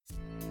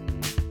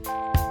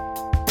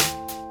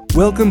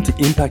Welcome to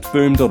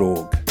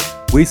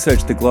impactboom.org. We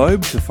search the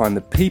globe to find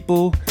the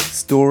people,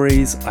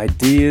 stories,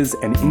 ideas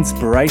and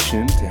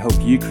inspiration to help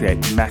you create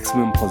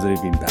maximum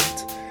positive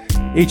impact.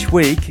 Each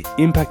week,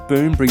 Impact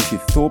Boom brings you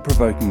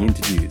thought-provoking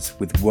interviews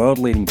with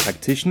world-leading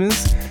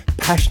practitioners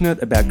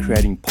passionate about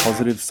creating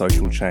positive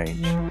social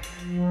change.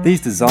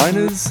 These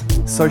designers,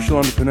 social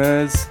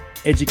entrepreneurs,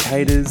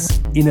 educators,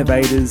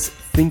 innovators,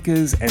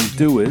 thinkers and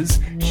doers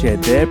share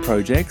their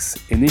projects,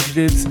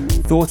 initiatives,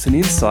 thoughts and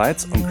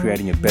insights on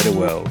creating a better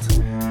world.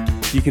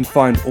 You can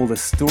find all the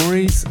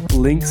stories,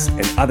 links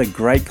and other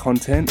great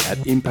content at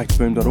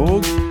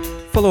impactboom.org.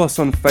 Follow us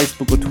on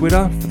Facebook or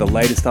Twitter for the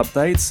latest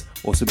updates,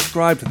 or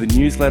subscribe to the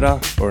newsletter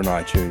or on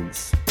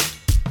iTunes.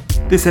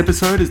 This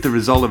episode is the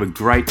result of a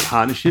great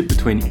partnership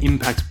between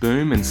Impact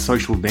Boom and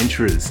Social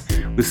Venturers,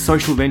 with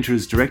Social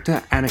Venturers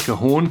Director Annika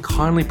Horn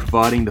kindly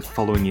providing the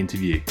following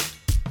interview.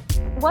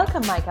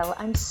 Welcome, Michael.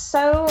 I'm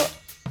so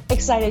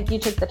excited you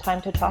took the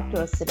time to talk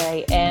to us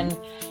today. And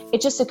it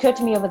just occurred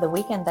to me over the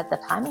weekend that the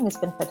timing has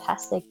been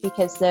fantastic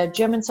because the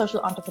German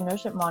Social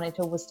Entrepreneurship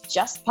Monitor was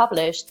just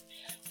published.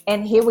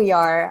 And here we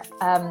are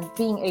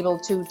being able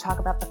to talk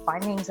about the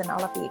findings and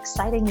all of the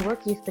exciting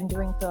work you've been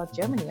doing throughout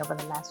Germany over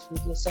the last few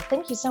years. So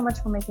thank you so much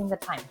for making the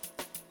time.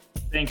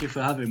 Thank you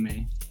for having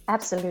me.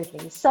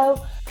 Absolutely.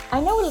 So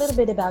I know a little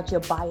bit about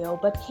your bio,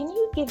 but can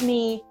you give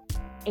me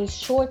a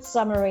short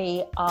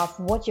summary of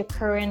what your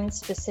current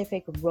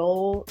specific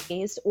role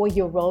is or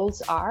your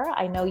roles are?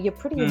 I know you're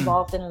pretty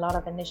involved in a lot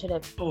of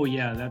initiatives. Oh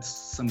yeah, that's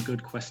some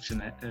good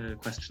questions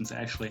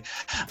actually.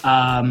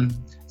 To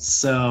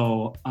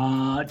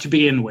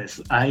begin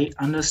with, I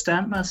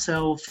understand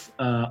myself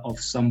of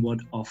somewhat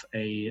of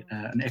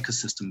an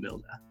ecosystem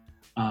builder.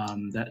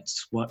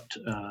 That's what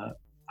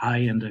I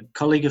and a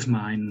colleague of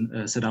mine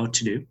set out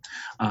to do.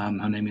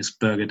 Her name is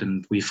Birgit,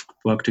 and we've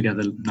worked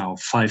together now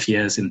 5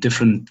 years in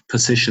different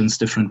positions,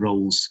 different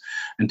roles,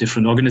 and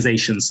different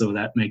organizations. So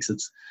that makes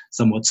it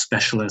somewhat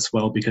special as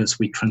well, because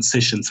we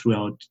transition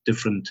throughout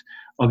different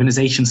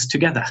organizations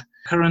together.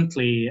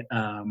 Currently,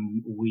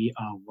 we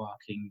are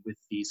working with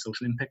the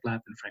Social Impact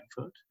Lab in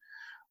Frankfurt,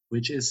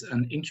 which is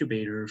an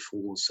incubator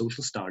for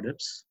social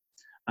startups.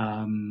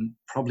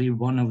 Probably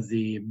one of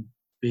the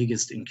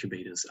biggest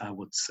incubators, I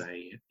would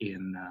say,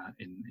 in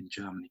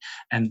Germany.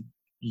 And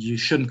you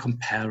shouldn't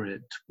compare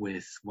it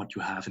with what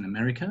you have in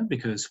America,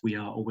 because we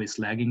are always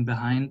lagging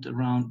behind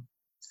around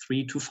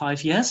 3 to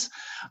 5 years.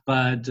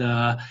 But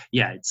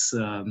it's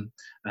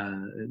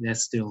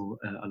there's still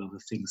a lot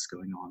of things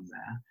going on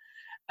there.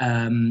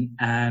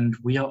 And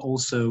we are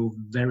also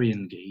very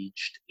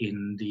engaged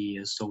in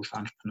the Social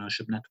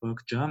Entrepreneurship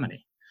Network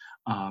Germany.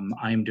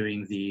 I'm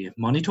doing the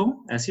monitor,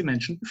 as you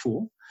mentioned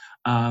before,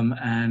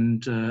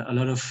 and a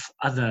lot of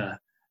other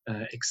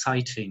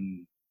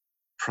exciting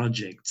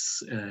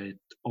projects. It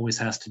always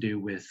has to do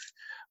with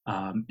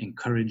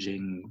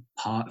encouraging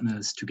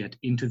partners to get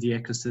into the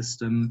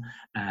ecosystem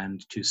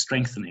and to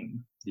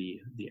strengthening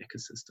the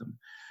ecosystem.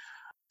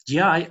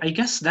 Yeah, I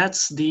guess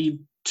that's the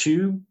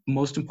two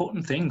most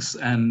important things.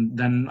 And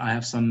then I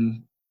have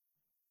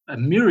a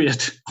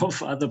myriad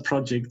of other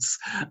projects,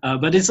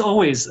 but it's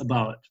always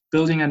about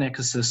building an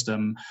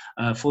ecosystem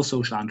for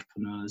social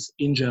entrepreneurs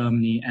in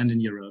Germany and in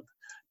Europe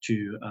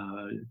to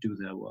do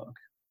their work.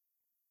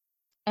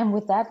 And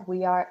with that,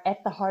 we are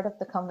at the heart of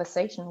the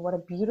conversation. What a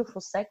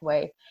beautiful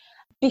segue.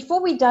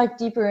 Before we dive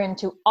deeper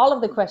into all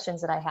of the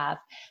questions that I have,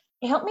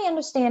 help me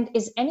understand,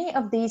 is any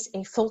of these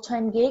a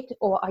full-time gig,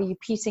 or are you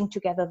piecing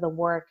together the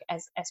work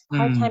as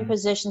part-time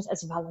positions,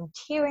 as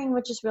volunteering,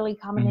 which is really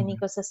common in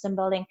ecosystem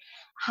building?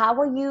 How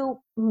are you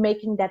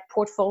making that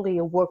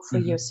portfolio work for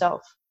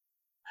yourself?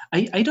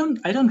 I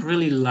don't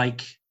really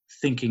like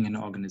thinking in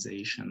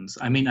organizations.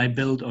 I mean, I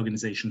build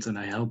organizations and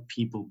I help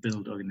people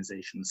build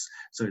organizations.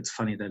 So it's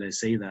funny that I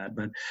say that,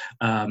 but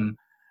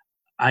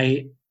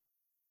I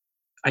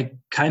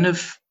kind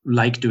of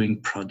like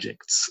doing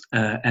projects,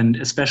 and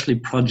especially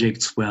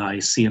projects where I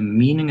see a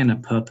meaning and a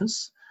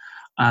purpose,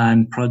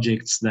 and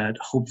projects that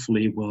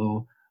hopefully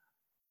will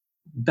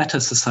better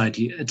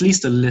society at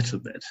least a little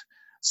bit.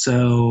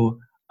 So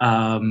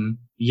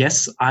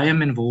yes, I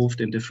am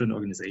involved in different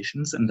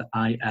organizations, and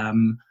I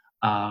am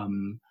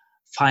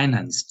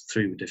financed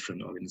through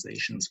different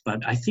organizations.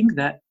 But I think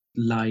that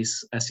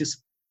lies, as you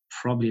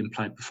probably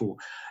implied before,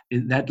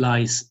 that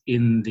lies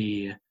in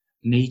the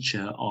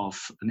nature of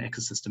an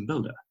ecosystem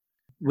builder.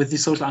 With the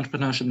Social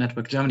Entrepreneurship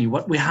Network Germany,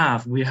 what we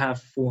have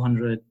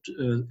 400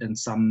 and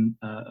some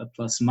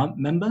plus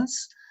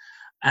members,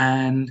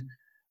 and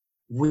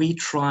we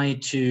try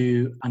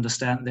to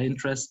understand their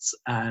interests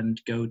and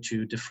go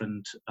to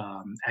different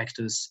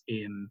actors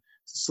in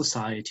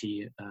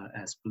society,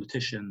 as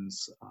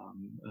politicians,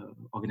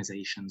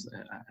 organizations,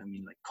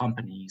 like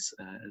companies,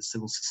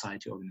 civil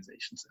society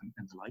organizations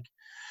and the like,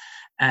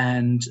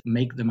 and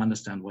make them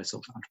understand why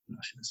social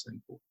entrepreneurship is so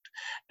important.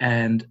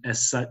 And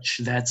as such,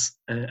 that's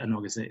an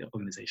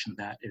organization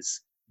that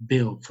is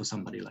built for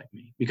somebody like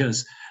me,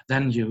 because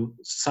then you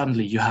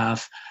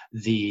have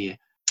the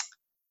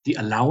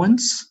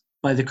allowance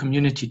by the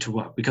community to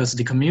work, because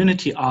the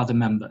community are the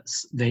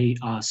members. They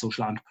are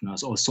social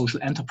entrepreneurs or social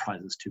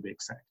enterprises, to be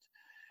exact.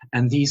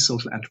 And these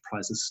social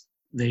enterprises,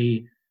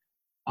 they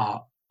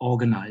are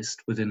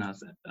organized within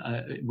us,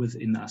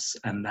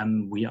 and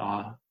then we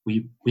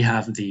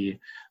have the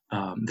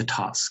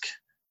task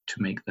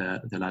to make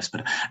their lives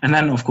better. And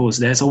then, of course,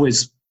 there's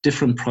always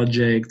different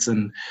projects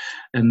and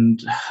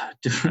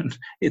different.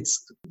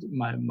 It's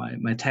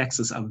my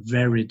taxes are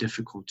very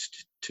difficult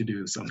to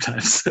do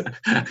sometimes.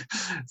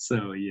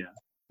 So yeah.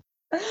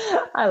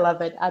 I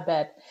love it. I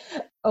bet.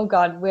 Oh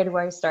God, where do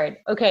I start?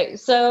 Okay,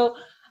 so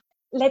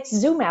let's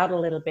zoom out a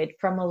little bit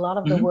from a lot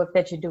of the work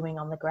that you're doing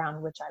on the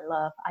ground, which I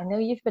love. I know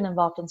you've been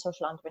involved in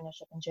social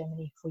entrepreneurship in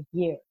Germany for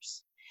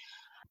years.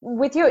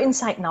 With your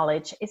insight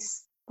knowledge,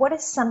 what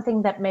is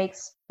something that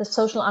makes the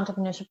social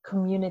entrepreneurship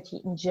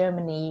community in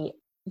Germany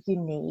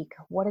unique?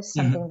 What is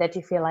something that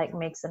you feel like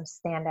makes them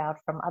stand out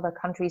from other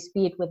countries,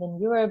 be it within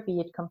Europe, be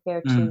it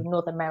compared to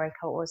North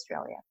America or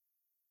Australia?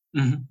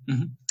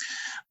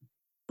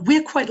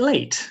 We're quite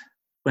late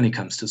when it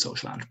comes to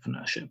social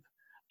entrepreneurship.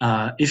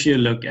 If you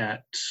look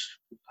at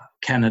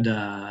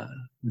Canada,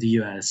 the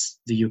US,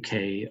 the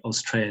UK,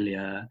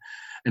 Australia,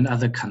 and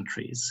other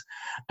countries,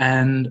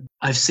 and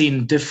I've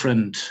seen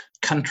different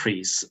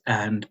countries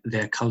and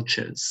their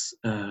cultures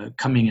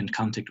coming in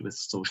contact with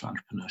social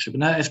entrepreneurship.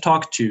 And I've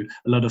talked to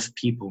a lot of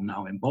people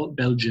now in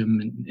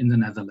Belgium, in the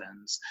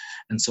Netherlands,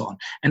 and so on.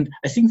 And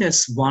I think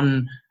there's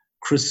one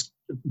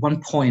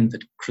point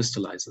that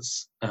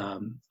crystallizes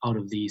out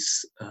of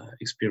these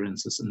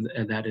experiences,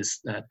 and that is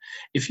that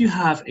if you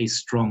have a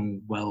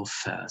strong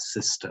welfare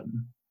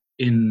system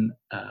in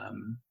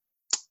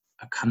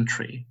a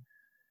country,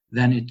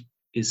 then it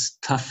is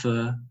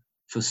tougher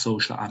for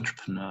social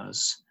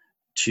entrepreneurs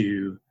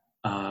to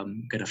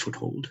get a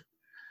foothold.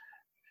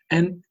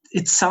 And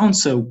it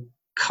sounds so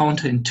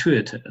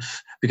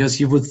counterintuitive, because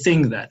you would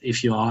think that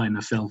if you are in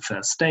a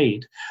welfare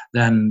state,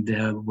 then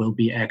there will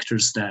be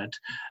actors that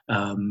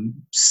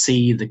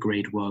see the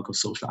great work of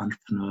social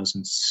entrepreneurs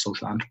and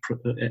social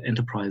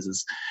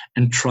enterprises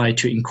and try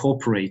to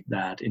incorporate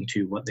that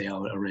into what they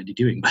are already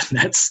doing. But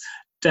that's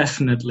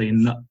definitely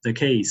not the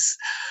case.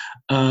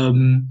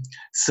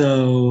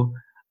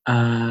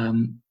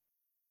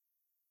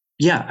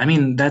 Yeah, I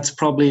mean, that's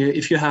probably,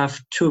 if you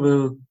have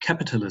turbo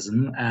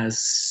capitalism,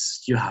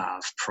 as you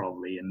have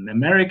probably in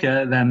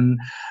America, then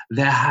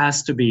there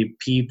has to be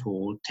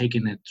people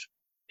taking it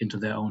into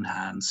their own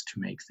hands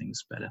to make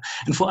things better.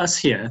 And for us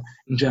here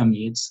in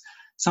Germany, it's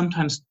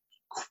sometimes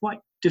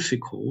quite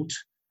difficult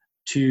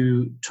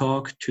to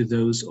talk to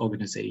those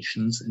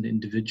organizations and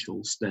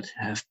individuals that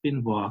have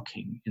been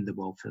working in the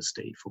welfare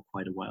state for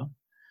quite a while,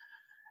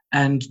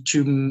 and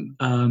to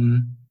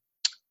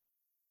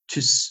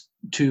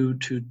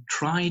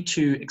try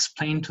to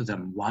explain to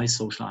them why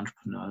social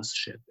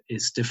entrepreneurship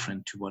is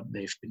different to what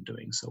they've been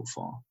doing so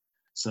far.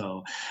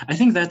 So I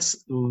think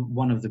that's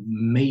one of the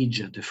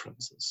major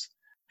differences.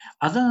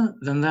 Other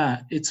than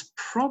that, it's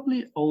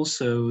probably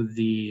also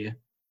the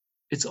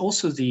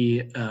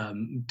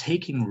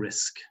taking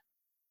risk.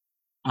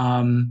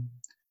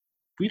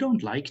 We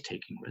don't like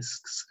taking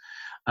risks.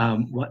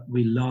 What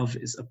we love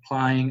is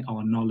applying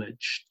our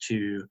knowledge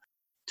to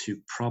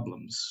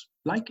problems,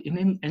 like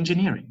in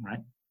engineering,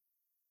 right?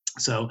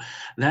 So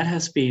that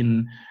has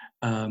been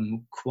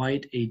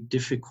quite a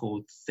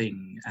difficult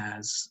thing,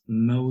 as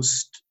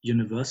most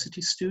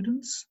university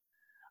students,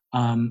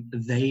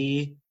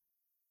 they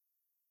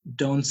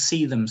don't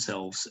see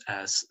themselves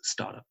as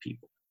startup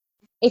people.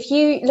 If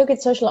you look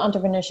at social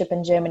entrepreneurship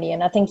in Germany,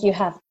 and I think you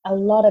have a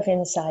lot of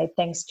insight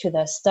thanks to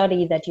the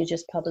study that you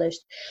just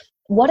published,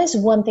 what is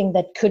one thing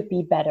that could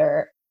be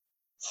better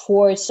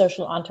for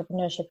social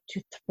entrepreneurship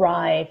to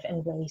thrive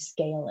and really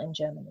scale in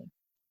Germany?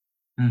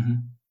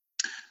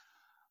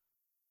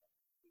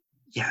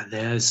 Yeah,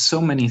 there's so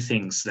many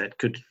things that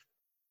could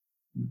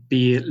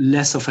be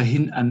less of a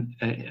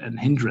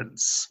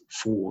hindrance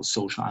for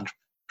social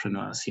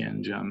entrepreneurs here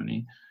in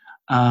Germany.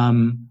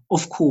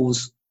 Of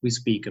course, we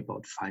speak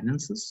about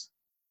finances.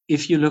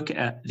 If you look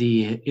at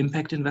the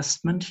impact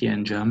investment here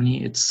in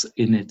Germany, it's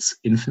in its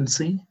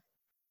infancy.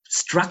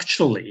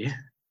 Structurally,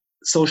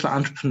 social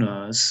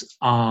entrepreneurs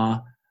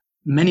are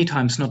many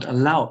times not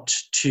allowed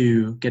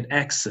to get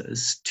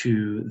access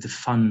to the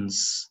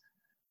funds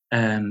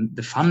and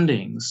the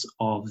fundings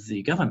of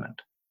the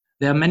government.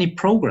 There are many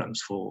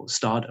programs for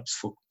startups,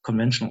 for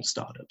conventional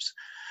startups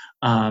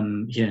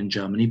here in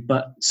Germany,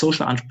 but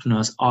social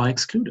entrepreneurs are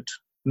excluded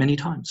many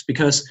times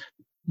because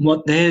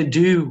what they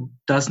do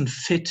doesn't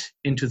fit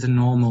into the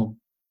normal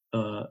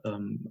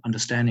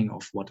understanding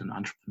of what an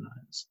entrepreneur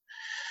is.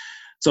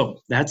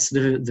 So that's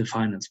the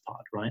finance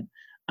part, right?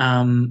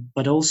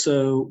 But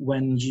also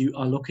when you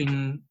are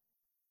looking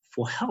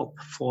for help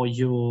for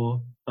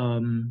your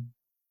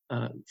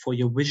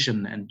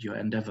vision and your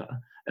endeavor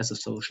as a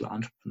social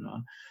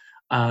entrepreneur,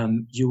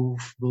 you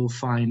will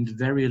find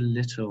very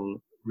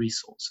little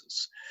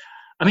resources.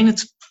 I mean,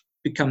 it's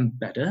become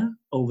better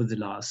over the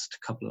last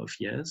couple of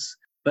years,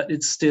 but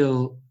it's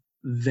still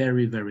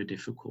very, very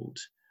difficult.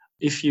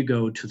 If you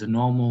go to the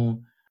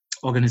normal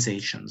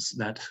organizations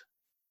that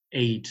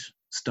aid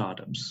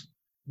startups,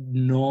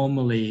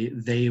 normally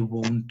they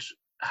won't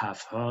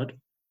have heard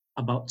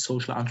about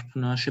social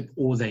entrepreneurship,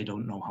 or they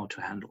don't know how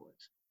to handle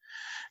it.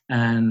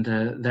 And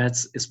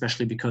that's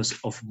especially because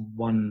of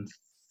one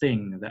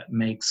thing that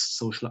makes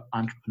social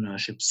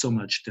entrepreneurship so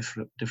much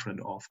different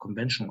of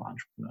conventional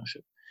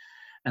entrepreneurship,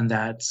 and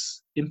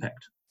that's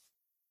impact,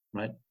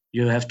 right?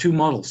 You have two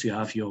models. You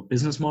have your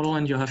business model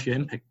and you have your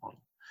impact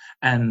model.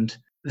 And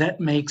that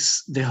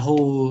makes the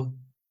whole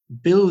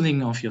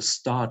building of your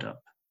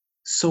startup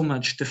so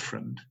much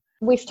different.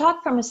 We've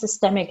talked from a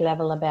systemic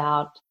level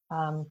about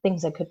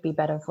things that could be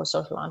better for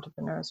social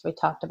entrepreneurs. We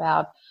talked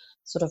about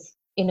sort of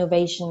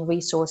innovation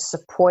resource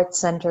support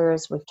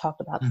centers. We've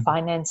talked about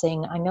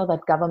financing. I know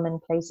that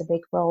government plays a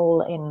big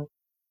role in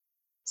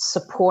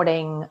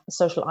supporting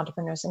social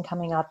entrepreneurs and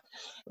coming up.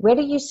 Where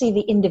do you see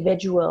the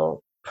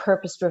individual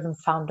purpose-driven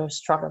founders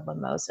struggle the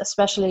most,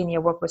 especially in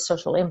your work with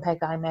social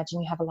impact? I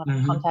imagine you have a lot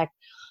of contact.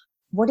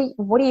 What do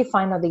you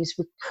find are these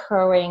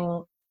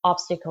recurring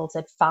obstacles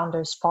that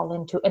founders fall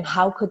into, and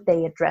how could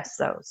they address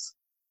those?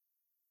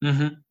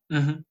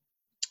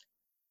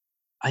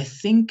 I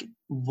think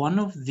one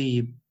of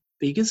the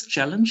biggest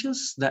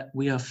challenges that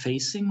we are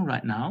facing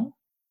right now,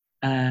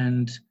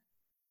 and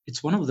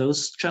it's one of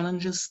those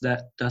challenges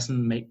that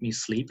doesn't make me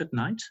sleep at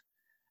night,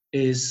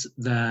 is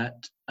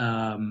that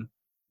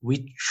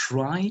we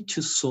try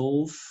to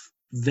solve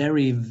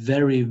very,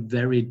 very,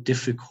 very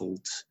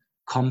difficult,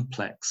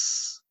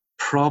 complex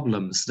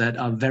problems that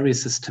are very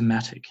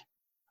systemic.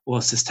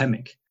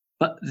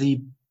 But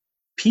the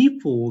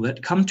people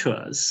that come to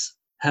us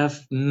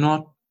have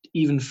not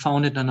even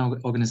founded an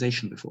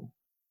organization before.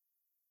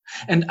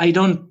 And I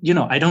don't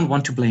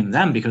want to blame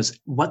them, because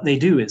what they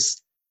do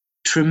is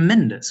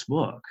tremendous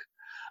work.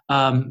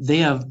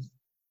 They are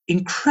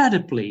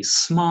incredibly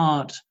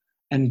smart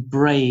and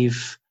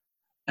brave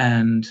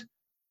and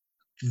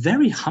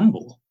very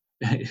humble.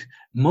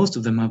 Most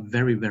of them are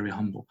very, very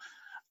humble.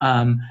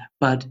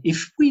 But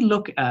if we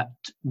look at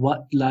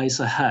what lies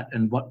ahead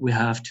and what we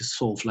have to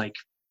solve, like,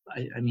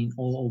 I mean,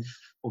 all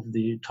of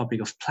the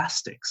topic of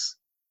plastics,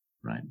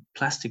 right?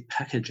 Plastic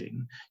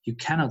packaging, you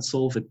cannot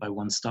solve it by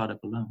one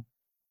startup alone.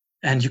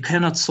 And you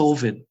cannot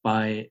solve it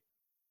by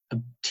a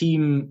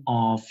team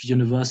of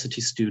university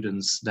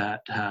students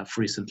that have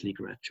recently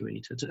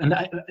graduated. And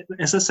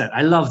as I said,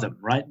 I love them,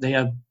 right? They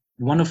are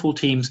wonderful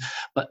teams,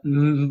 but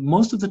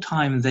most of the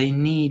time they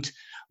need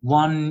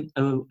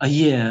a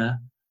year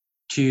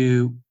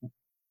to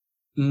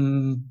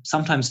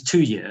sometimes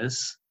 2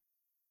 years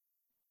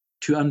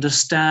to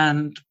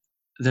understand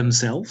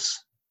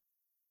themselves,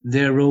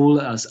 their role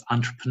as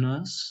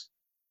entrepreneurs,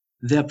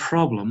 their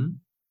problem,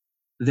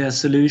 their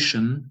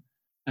solution,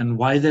 and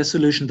why their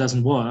solution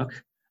doesn't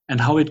work, and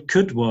how it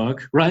could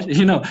work, right?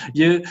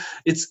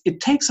 It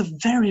takes a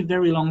very,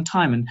 very long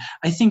time, and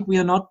I think we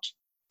are not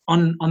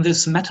on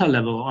this meta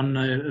level.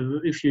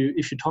 If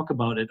you talk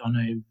about it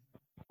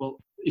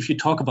if you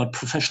talk about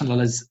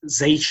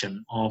professionalization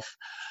of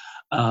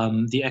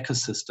the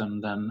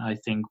ecosystem, then I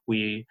think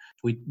we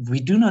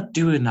do not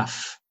do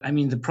enough. I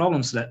mean, the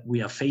problems that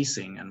we are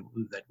facing and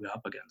that we're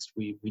up against,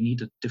 we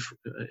need a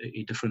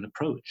different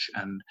approach,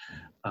 and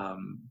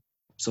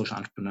social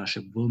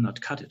entrepreneurship will not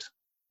cut it.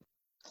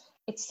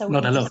 It's so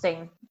not interesting.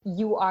 Alone.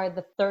 You are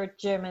the third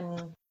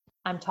German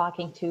I'm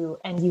talking to,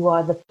 and you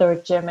are the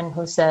third German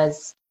who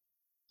says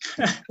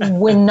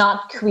we're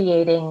not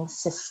creating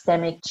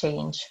systemic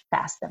change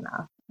fast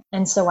enough.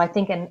 And so I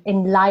think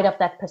in light of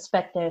that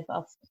perspective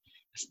of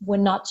we're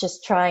not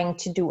just trying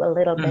to do a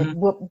little bit,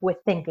 we're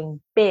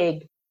thinking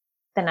big,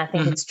 then I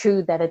think it's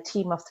true that a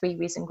team of 3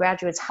 recent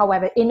graduates,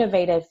 however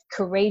innovative,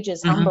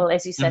 courageous, humble,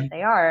 as you said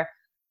they are,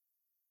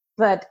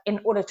 but in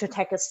order to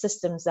tackle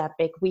systems that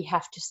big, we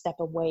have to step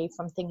away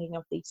from thinking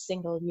of these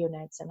single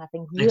units, and I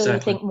think really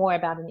think more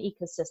about an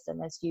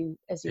ecosystem, as you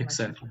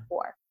mentioned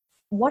before.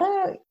 What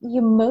are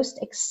you most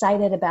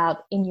excited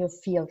about in your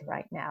field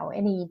right now?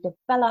 Any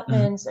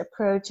developments,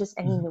 approaches,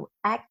 any new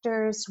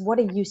actors? What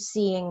are you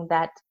seeing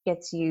that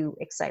gets you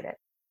excited?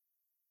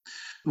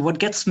 What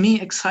gets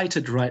me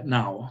excited right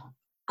now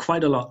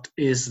quite a lot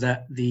is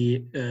that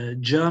the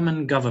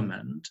German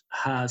government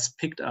has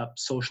picked up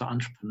social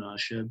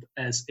entrepreneurship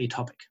as a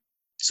topic.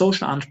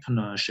 Social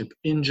entrepreneurship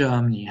in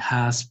Germany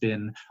has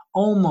been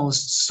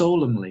almost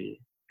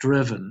solemnly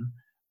driven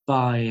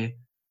by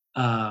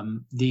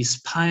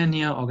these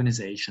pioneer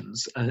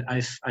organizations.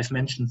 I've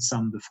mentioned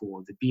some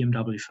before: the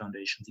BMW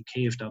Foundation, the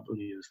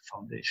KfW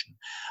Foundation,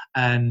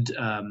 and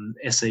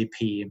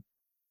SAP,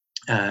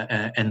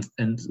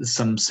 and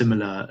some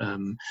similar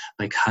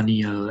like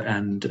Haniel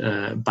and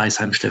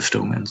Beisheim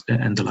Stiftung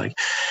and the like.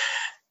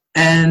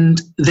 And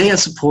they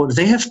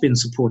have been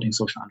supporting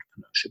social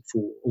entrepreneurship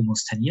for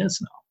almost 10 years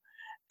now.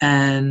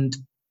 And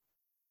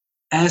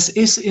as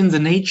is in the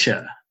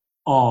nature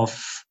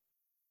of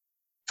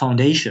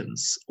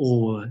foundations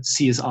or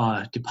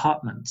CSR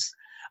departments,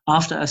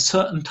 after a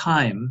certain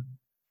time,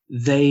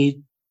 they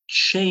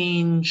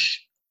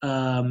change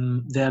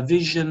their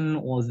vision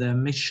or their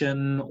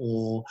mission,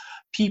 or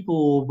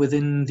people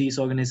within these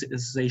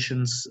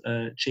organizations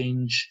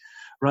change,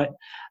 right?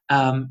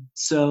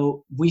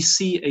 So we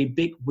see a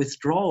big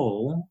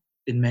withdrawal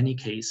in many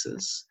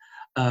cases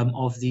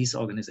of these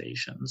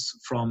organizations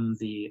from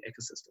the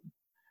ecosystem.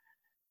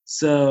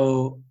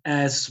 So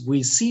as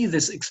we see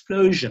this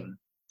explosion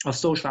of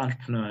social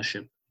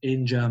entrepreneurship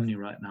in Germany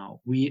right now,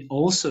 we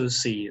also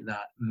see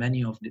that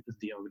many of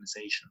the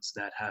organizations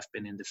that have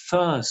been in the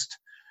first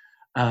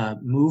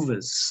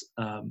movers,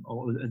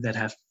 or that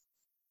have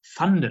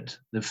funded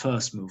the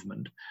first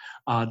movement,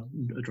 are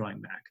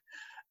drawing back.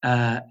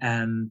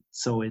 And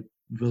so it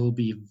will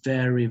be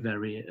very,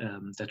 very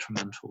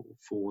detrimental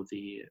for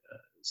the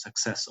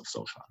success of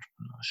social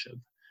entrepreneurship,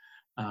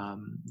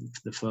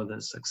 the further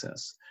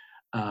success,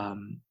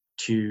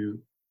 to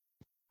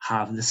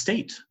have the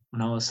state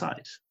on our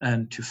side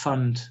and to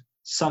fund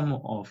some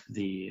of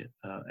the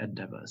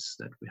endeavors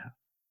that we have.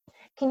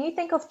 Can you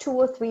think of 2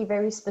 or 3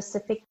 very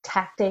specific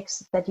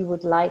tactics that you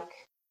would like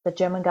the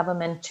German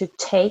government to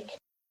take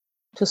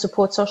to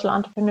support social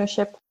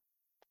entrepreneurship?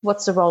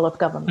 What's the role of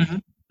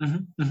government?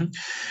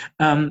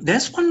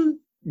 There's one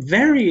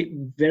very,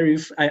 very,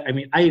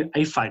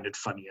 I find it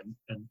funny,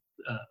 and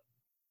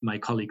my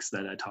colleagues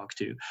that I talk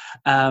to,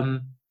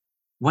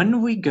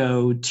 when we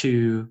go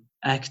to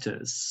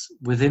actors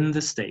within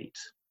the state,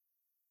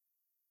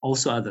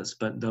 also others,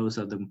 but those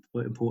are the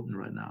important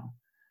right now.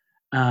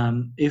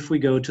 If we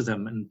go to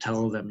them and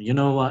tell them, you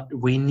know what,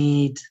 we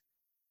need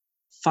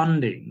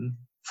funding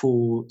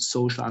for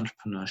social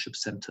entrepreneurship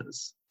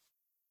centers,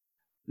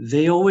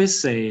 they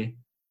always say,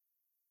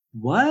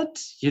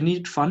 what? You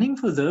need funding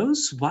for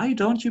those? Why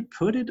don't you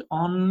put it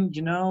on,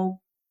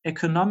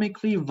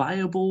 economically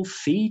viable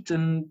feet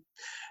and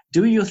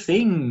do your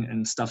thing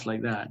and stuff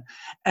like that?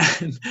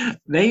 And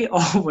they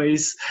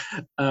always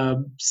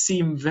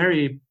seem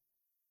very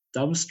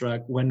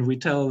dumbstruck when we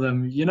tell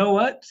them, you know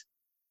what?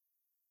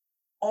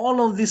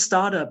 All of the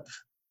startup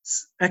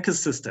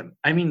ecosystem,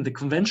 the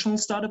conventional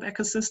startup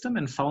ecosystem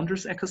and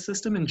founders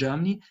ecosystem in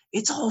Germany,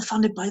 it's all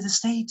funded by the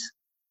state.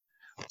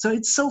 So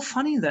it's so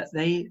funny that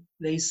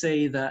they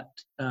say that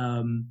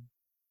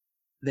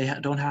they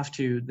don't have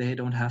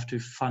to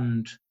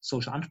fund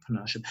social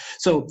entrepreneurship.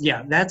 So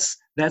yeah,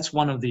 that's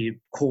one of the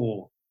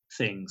core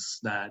things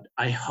that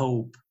I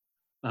hope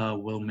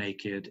will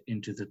make it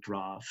into the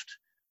draft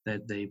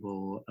that they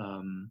will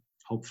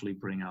hopefully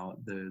bring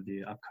out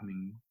the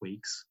upcoming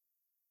weeks.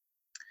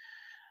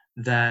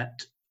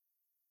 That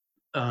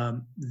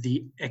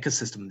the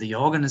ecosystem, the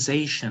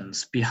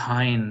organizations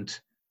behind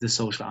the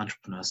social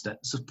entrepreneurs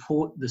that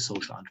support the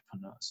social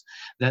entrepreneurs,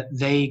 that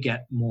they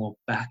get more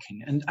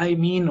backing. And I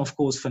mean, of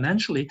course,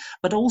 financially,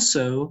 but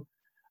also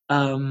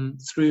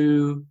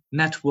through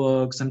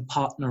networks and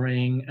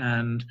partnering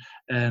and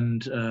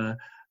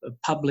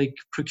public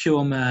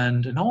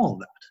procurement and all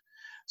that.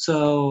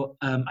 So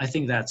I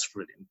think that's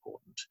really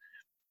important.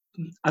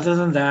 Other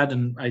than that,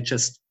 and I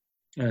just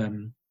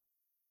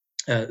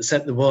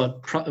said the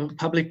word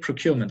public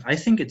procurement, I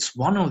think it's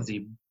one of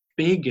the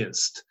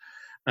biggest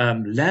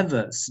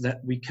levers that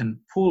we can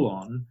pull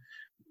on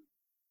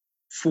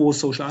for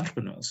social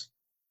entrepreneurs.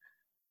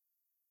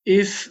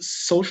 If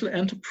social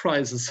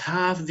enterprises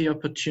have the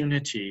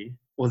opportunity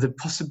or the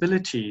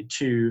possibility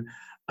to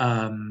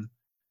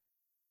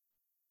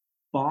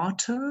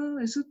barter,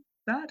 is it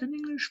that in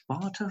English?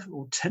 Barter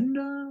or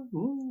tender?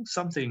 Ooh,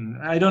 something.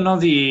 I don't know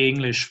the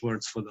English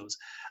words for those.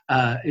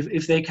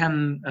 If they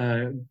can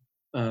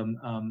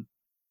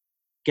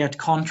get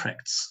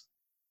contracts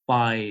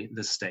by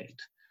the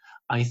state,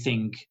 I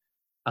think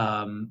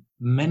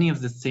many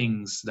of the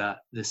things that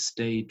the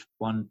state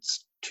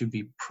wants to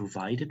be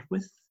provided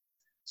with,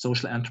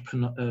 social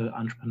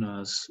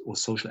entrepreneurs or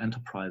social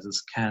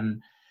enterprises can,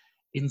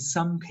 in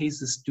some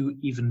cases, do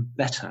even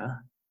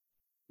better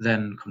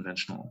than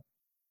conventional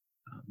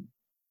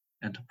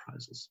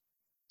enterprises.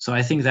 So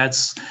I think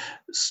that's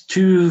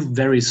 2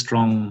 very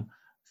strong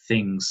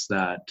things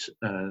that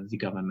the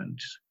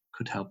government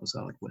could help us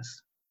out with.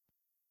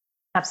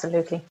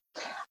 Absolutely.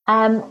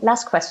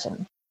 Last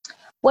question.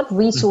 What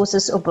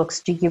resources or books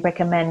do you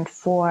recommend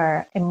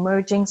for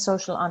emerging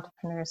social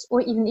entrepreneurs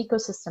or even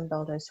ecosystem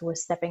builders who are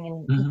stepping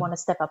in, who want to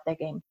step up their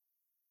game?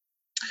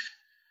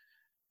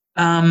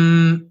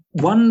 One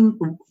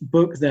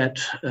book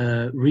that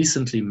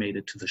recently made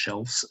it to the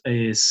shelves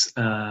is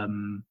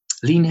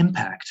Lean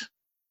Impact.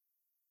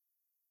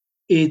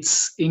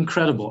 It's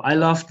incredible. I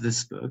loved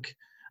this book.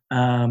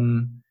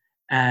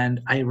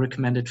 And I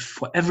recommend it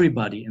for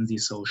everybody in the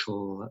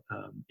social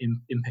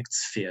impact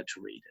sphere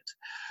to read it.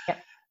 Yeah.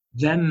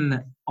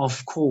 Then,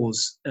 of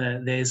course,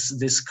 there's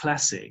this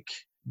classic,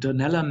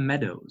 Donella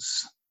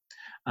Meadows.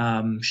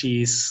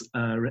 She's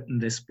written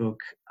this book.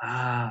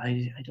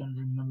 I don't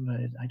remember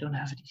it. I don't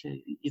have it here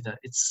either.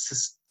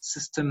 It's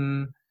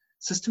System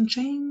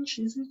Change,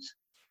 is it?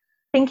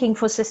 Thinking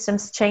for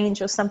Systems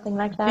Change or something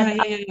like that.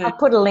 Yeah. I'll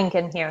put a link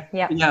in here.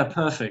 Yeah,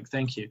 perfect.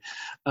 Thank you.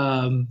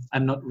 I'm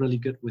not really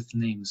good with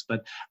names,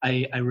 but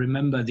I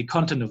remember the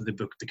content of the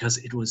book because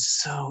it was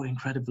so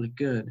incredibly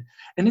good.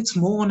 And it's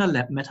more on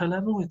a meta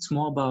level. It's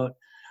more about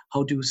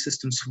how do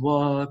systems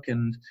work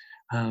and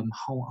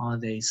how are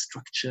they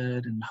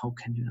structured and how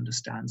can you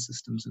understand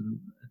systems and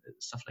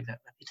stuff like that.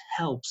 But it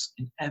helps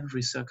in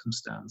every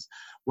circumstance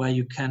where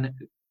you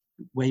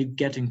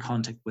get in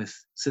contact with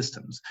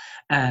systems.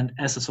 And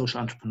as a social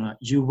entrepreneur,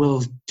 you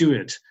will do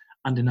it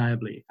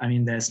undeniably. I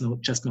mean, there's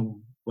just no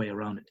way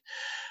around it.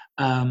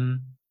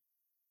 And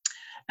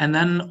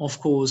then, of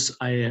course,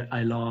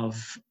 I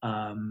love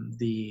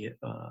the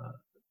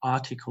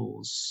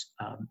articles.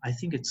 I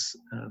think it's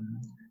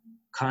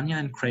Kanya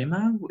and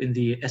Kramer in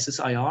the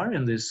SSIR,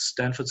 in the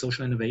Stanford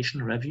Social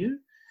Innovation Review,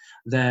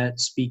 that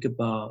speak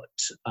about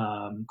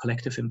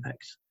collective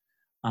impact.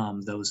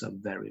 Those are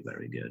very,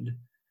 very good.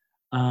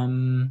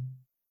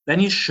 Then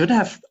you should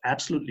have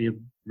absolutely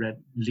read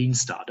Lean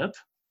Startup.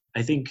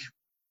 I think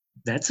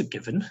that's a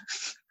given,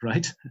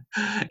 right?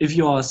 If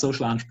you are a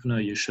social entrepreneur,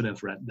 you should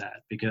have read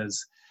that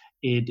because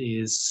it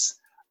is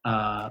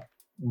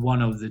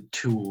one of the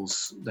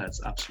tools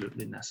that's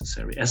absolutely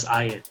necessary, as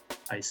I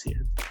see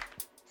it.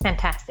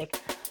 Fantastic.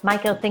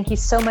 Michael, thank you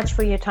so much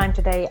for your time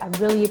today. I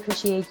really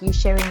appreciate you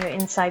sharing your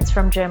insights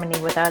from Germany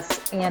with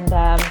us, and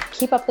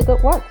keep up the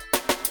good work.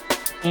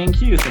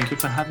 Thank you. Thank you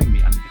for having me,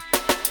 Annika.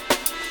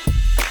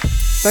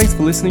 Thanks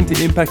for listening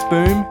to Impact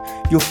Boom.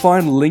 You'll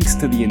find links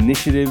to the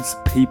initiatives,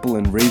 people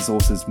and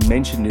resources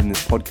mentioned in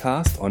this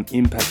podcast on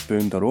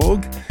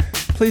impactboom.org.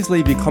 Please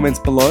leave your comments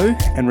below,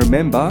 and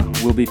remember,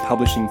 we'll be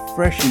publishing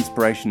fresh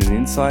inspiration and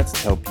insights to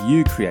help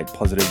you create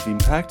positive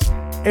impact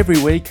every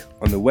week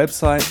on the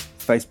website,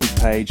 Facebook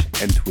page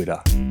and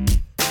Twitter.